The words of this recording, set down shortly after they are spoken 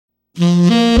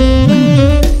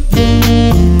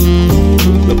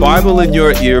Bible in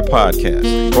Your Ear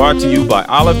podcast, brought to you by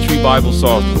Olive Tree Bible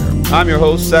Software. I'm your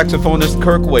host, saxophonist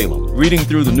Kirk Whalum, reading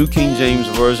through the New King James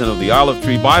Version of the Olive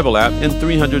Tree Bible app in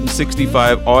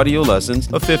 365 audio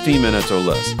lessons of 15 minutes or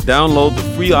less. Download the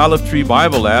free Olive Tree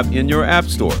Bible app in your app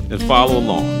store and follow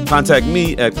along. Contact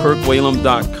me at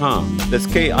kirkwhalum.com. That's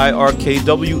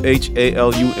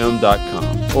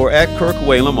KIRKWHALUM.com. Or at Kirk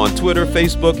Whalum on Twitter,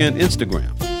 Facebook, and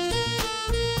Instagram.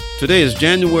 Today is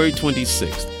January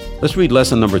 26th. Let's read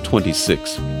lesson number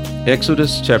 26.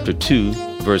 Exodus chapter 2,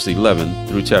 verse 11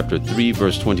 through chapter 3,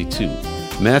 verse 22.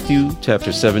 Matthew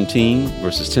chapter 17,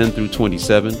 verses 10 through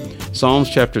 27. Psalms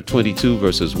chapter 22,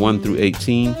 verses 1 through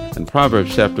 18. And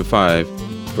Proverbs chapter 5,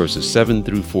 verses 7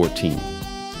 through 14.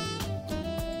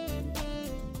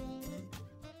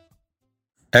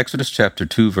 Exodus chapter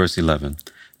 2, verse 11.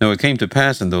 Now it came to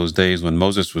pass in those days when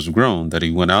Moses was grown that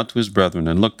he went out to his brethren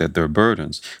and looked at their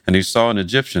burdens, and he saw an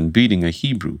Egyptian beating a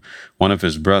Hebrew, one of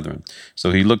his brethren.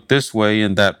 So he looked this way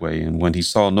and that way, and when he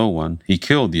saw no one, he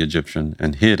killed the Egyptian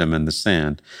and hid him in the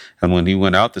sand. And when he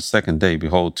went out the second day,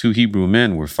 behold, 2 Hebrew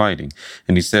men were fighting.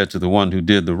 And he said to the one who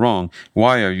did the wrong,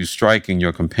 Why are you striking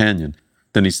your companion?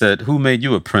 Then he said, Who made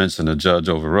you a prince and a judge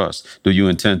over us? Do you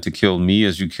intend to kill me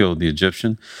as you killed the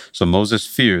Egyptian? So Moses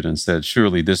feared and said,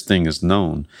 Surely this thing is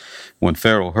known. When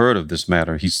Pharaoh heard of this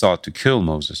matter, he sought to kill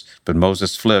Moses. But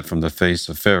Moses fled from the face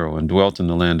of Pharaoh and dwelt in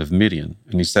the land of Midian.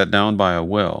 And he sat down by a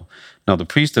well. Now the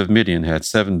priest of Midian had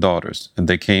 7 daughters, and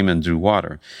they came and drew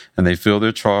water, and they filled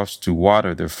their troughs to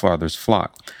water their father's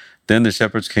flock. Then the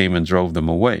shepherds came and drove them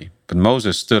away. But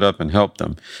Moses stood up and helped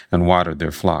them and watered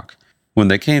their flock. When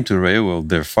they came to Reuel,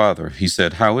 their father, he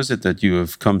said, How is it that you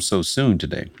have come so soon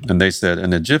today? And they said,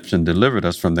 An Egyptian delivered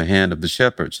us from the hand of the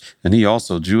shepherds, and he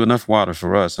also drew enough water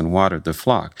for us and watered the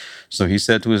flock. So he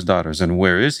said to his daughters, And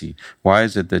where is he? Why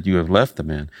is it that you have left the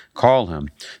man? Call him,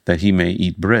 that he may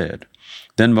eat bread.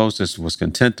 Then Moses was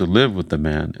content to live with the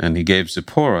man, and he gave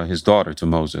Zipporah his daughter to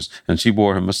Moses, and she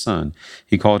bore him a son.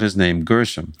 He called his name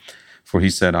Gershom. For he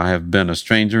said, I have been a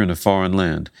stranger in a foreign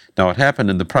land. Now it happened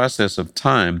in the process of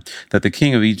time that the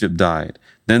king of Egypt died.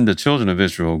 Then the children of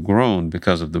Israel groaned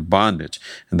because of the bondage,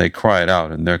 and they cried out,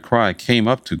 and their cry came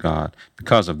up to God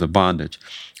because of the bondage.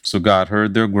 So God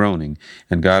heard their groaning,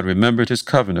 and God remembered his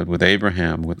covenant with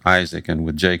Abraham, with Isaac, and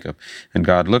with Jacob. And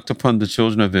God looked upon the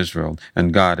children of Israel,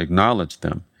 and God acknowledged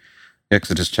them.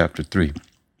 Exodus chapter 3.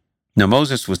 Now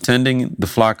Moses was tending the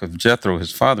flock of Jethro,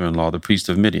 his father-in-law, the priest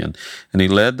of Midian, and he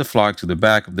led the flock to the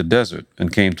back of the desert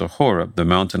and came to Horeb, the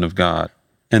mountain of God.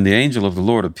 And the angel of the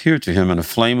Lord appeared to him in a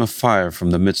flame of fire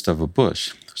from the midst of a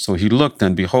bush. So he looked,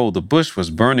 and behold, the bush was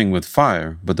burning with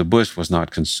fire, but the bush was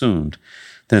not consumed.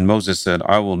 Then Moses said,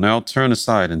 I will now turn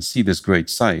aside and see this great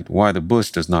sight, why the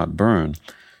bush does not burn.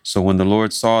 So when the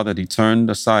Lord saw that he turned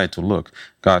aside to look,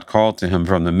 God called to him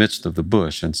from the midst of the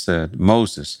bush and said,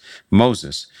 Moses,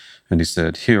 Moses. And he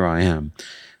said, Here I am.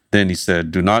 Then he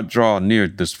said, Do not draw near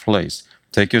this place.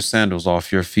 Take your sandals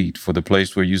off your feet, for the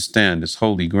place where you stand is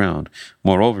holy ground.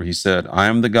 Moreover, he said, I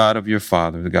am the God of your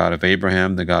father, the God of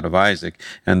Abraham, the God of Isaac,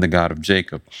 and the God of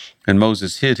Jacob. And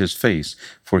Moses hid his face,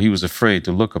 for he was afraid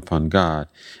to look upon God.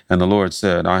 And the Lord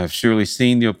said, I have surely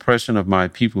seen the oppression of my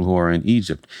people who are in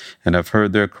Egypt, and have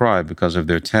heard their cry because of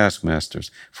their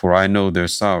taskmasters, for I know their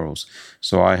sorrows.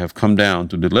 So I have come down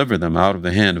to deliver them out of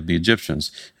the hand of the Egyptians,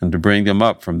 and to bring them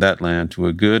up from that land to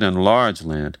a good and large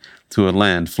land, to a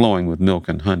land flowing with milk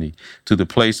and honey, to the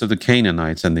place of the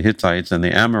Canaanites and the Hittites and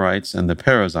the Amorites and the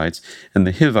Perizzites and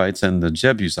the Hivites and the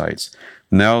Jebusites.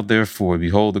 Now therefore,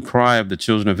 behold, the cry of the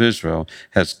children of Israel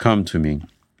has come to me,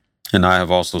 and I have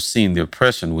also seen the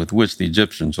oppression with which the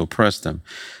Egyptians oppress them.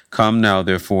 Come now,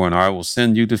 therefore, and I will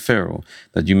send you to Pharaoh,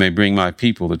 that you may bring my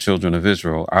people, the children of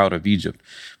Israel, out of Egypt.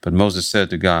 But Moses said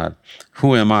to God,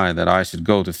 Who am I that I should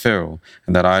go to Pharaoh,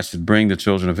 and that I should bring the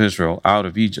children of Israel out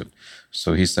of Egypt?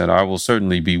 So he said, I will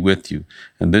certainly be with you,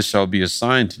 and this shall be a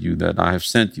sign to you that I have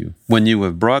sent you. When you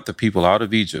have brought the people out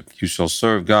of Egypt, you shall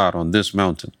serve God on this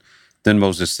mountain. Then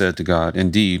Moses said to God,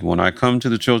 Indeed, when I come to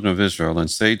the children of Israel and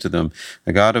say to them,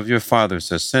 The God of your fathers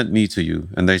has sent me to you,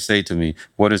 and they say to me,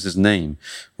 What is his name?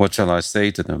 What shall I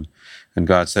say to them? And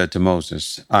God said to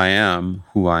Moses, I am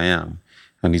who I am.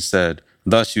 And he said,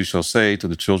 Thus you shall say to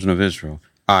the children of Israel,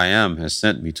 I am has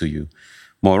sent me to you.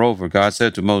 Moreover, God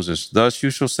said to Moses, Thus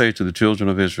you shall say to the children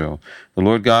of Israel, The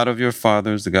Lord God of your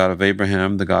fathers, the God of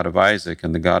Abraham, the God of Isaac,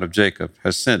 and the God of Jacob,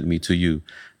 has sent me to you.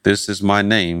 This is my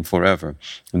name forever,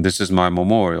 and this is my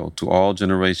memorial to all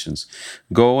generations.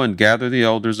 Go and gather the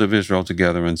elders of Israel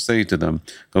together and say to them,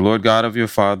 The Lord God of your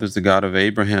fathers, the God of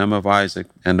Abraham, of Isaac,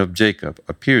 and of Jacob,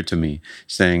 appeared to me,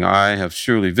 saying, I have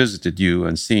surely visited you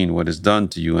and seen what is done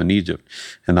to you in Egypt.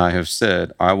 And I have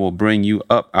said, I will bring you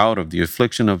up out of the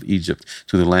affliction of Egypt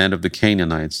to the land of the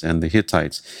Canaanites and the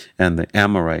Hittites and the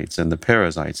Amorites and the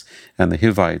Perizzites and the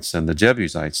Hivites and the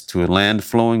Jebusites, to a land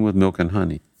flowing with milk and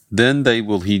honey. Then they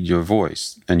will heed your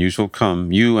voice, and you shall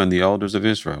come, you and the elders of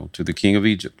Israel, to the king of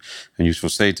Egypt, and you shall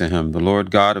say to him, The Lord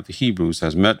God of the Hebrews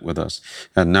has met with us,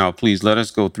 and now please let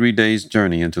us go 3 days'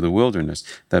 journey into the wilderness,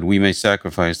 that we may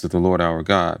sacrifice to the Lord our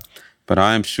God. But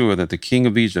I am sure that the king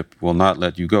of Egypt will not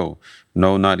let you go,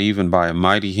 no, not even by a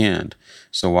mighty hand.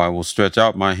 So I will stretch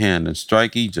out my hand and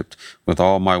strike Egypt with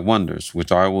all my wonders,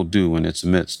 which I will do in its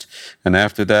midst, and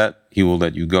after that he will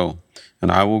let you go.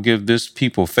 And I will give this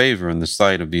people favor in the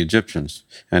sight of the Egyptians.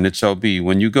 And it shall be,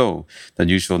 when you go, that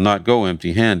you shall not go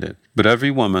empty-handed. But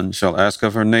every woman shall ask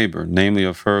of her neighbor, namely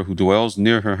of her who dwells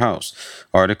near her house,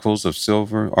 articles of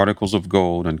silver, articles of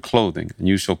gold, and clothing, and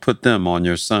you shall put them on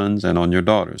your sons and on your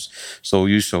daughters. So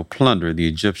you shall plunder the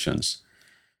Egyptians.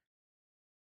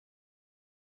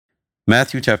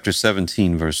 Matthew chapter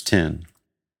 17, verse 10.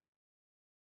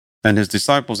 And his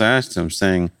disciples asked him,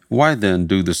 saying, Why then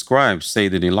do the scribes say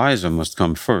that Elijah must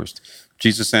come first?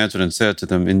 Jesus answered and said to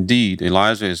them, Indeed,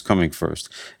 Elijah is coming first,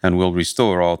 and will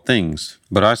restore all things.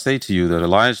 But I say to you that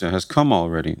Elijah has come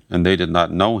already, and they did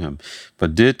not know him,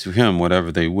 but did to him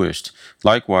whatever they wished.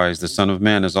 Likewise, the Son of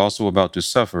Man is also about to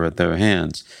suffer at their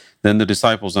hands. Then the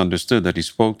disciples understood that he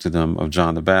spoke to them of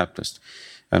John the Baptist.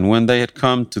 And when they had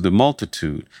come to the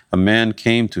multitude, a man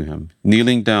came to him,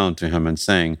 kneeling down to him and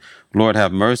saying, Lord,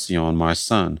 have mercy on my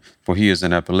son, for he is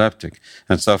an epileptic,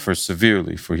 and suffers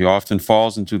severely, for he often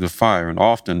falls into the fire and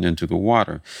often into the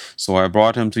water. So I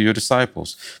brought him to your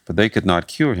disciples, but they could not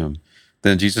cure him.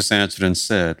 Then Jesus answered and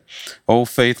said, O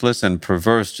faithless and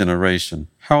perverse generation,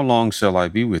 how long shall I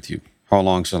be with you? How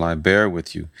long shall I bear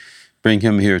with you? Bring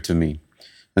him here to me.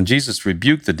 And Jesus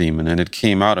rebuked the demon, and it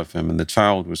came out of him, and the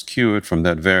child was cured from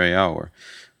that very hour.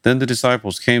 Then the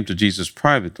disciples came to Jesus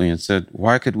privately and said,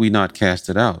 Why could we not cast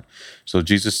it out? So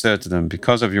Jesus said to them,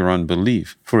 Because of your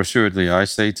unbelief. For assuredly I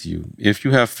say to you, if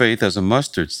you have faith as a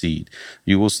mustard seed,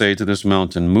 you will say to this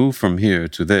mountain, Move from here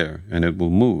to there, and it will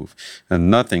move, and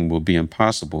nothing will be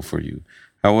impossible for you.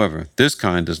 However, this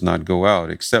kind does not go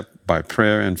out except by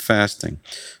prayer and fasting.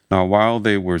 Now, while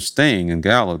they were staying in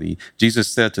Galilee, Jesus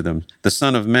said to them, The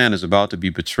Son of Man is about to be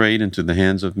betrayed into the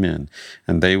hands of men,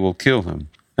 and they will kill him.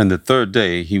 And the third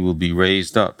day he will be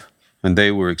raised up. And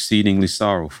they were exceedingly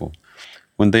sorrowful.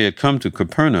 When they had come to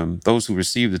Capernaum, those who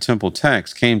received the temple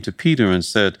tax came to Peter and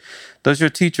said, Does your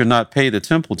teacher not pay the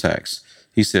temple tax?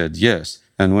 He said, Yes.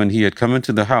 And when he had come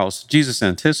into the house, Jesus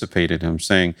anticipated him,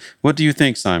 saying, What do you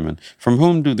think, Simon? From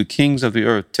whom do the kings of the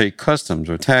earth take customs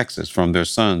or taxes, from their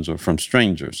sons or from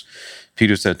strangers?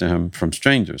 Peter said to him, From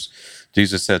strangers.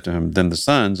 Jesus said to him, Then the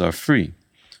sons are free.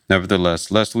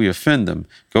 Nevertheless, lest we offend them,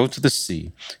 go to the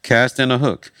sea, cast in a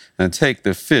hook, and take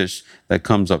the fish that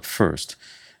comes up first.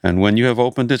 And when you have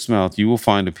opened its mouth, you will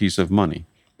find a piece of money.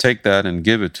 Take that and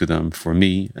give it to them for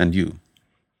me and you.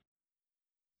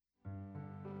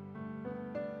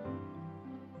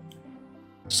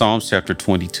 Psalms chapter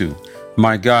 22.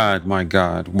 My God,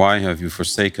 why have you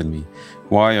forsaken me?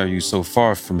 Why are you so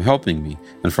far from helping me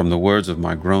and from the words of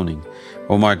my groaning?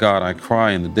 O my God, I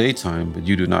cry in the daytime, but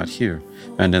you do not hear,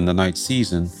 and in the night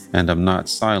season, and am not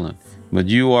silent. But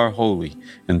you are holy,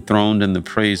 enthroned in the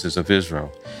praises of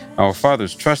Israel. Our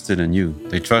fathers trusted in you.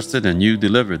 They trusted, and you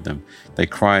delivered them. They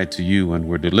cried to you and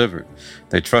were delivered.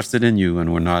 They trusted in you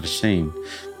and were not ashamed.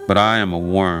 But I am a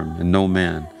worm and no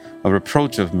man, a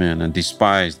reproach of men and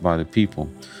despised by the people.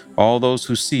 All those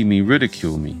who see me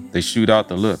ridicule me. They shoot out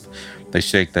the lip. They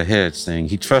shake their head, saying,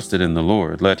 He trusted in the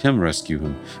Lord. Let him rescue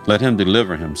him. Let him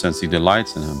deliver him, since he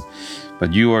delights in him.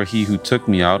 But you are he who took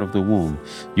me out of the womb.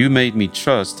 You made me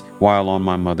trust while on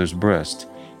my mother's breast.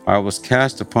 I was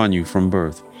cast upon you from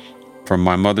birth. From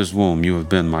my mother's womb you have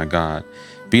been my God.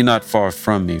 Be not far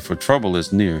from me, for trouble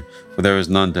is near, for there is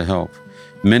none to help.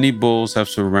 Many bulls have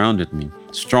surrounded me.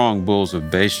 Strong bulls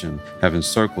of Bashan have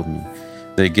encircled me.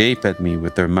 They gape at me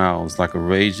with their mouths like a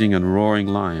raging and roaring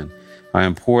lion. I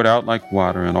am poured out like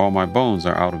water, and all my bones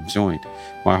are out of joint.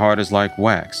 My heart is like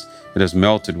wax. It has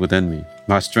melted within me.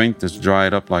 My strength is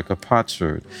dried up like a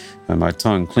potsherd, and my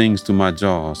tongue clings to my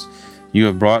jaws. You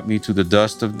have brought me to the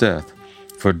dust of death,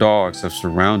 for dogs have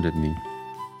surrounded me.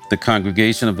 The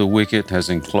congregation of the wicked has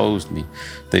enclosed me.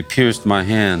 They pierced my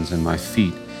hands and my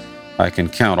feet. I can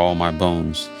count all my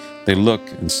bones. They look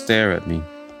and stare at me.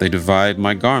 They divide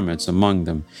my garments among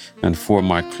them, and for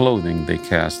my clothing they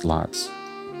cast lots.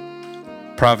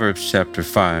 Proverbs chapter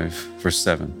 5, verse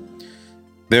 7.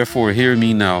 Therefore hear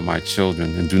me now, my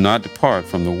children, and do not depart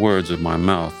from the words of my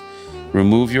mouth.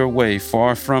 Remove your way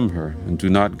far from her, and do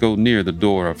not go near the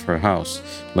door of her house,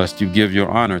 lest you give your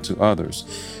honor to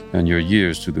others, and your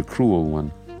years to the cruel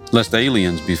one. Lest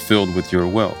aliens be filled with your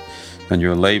wealth, and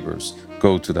your labors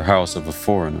go to the house of a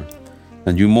foreigner.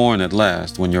 And you mourn at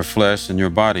last when your flesh and your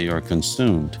body are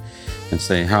consumed, and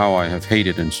say, how I have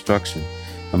hated instruction,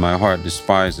 and my heart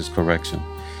despises correction.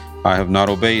 I have not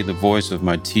obeyed the voice of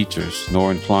my teachers,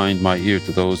 nor inclined my ear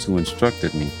to those who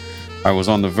instructed me. I was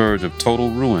on the verge of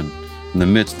total ruin in the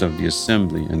midst of the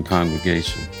assembly and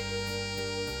congregation.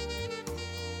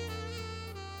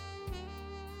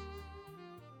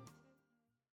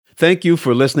 Thank you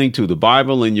for listening to the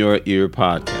Bible in Your Ear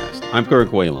podcast. I'm Kirk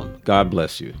Whalum. God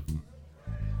bless you.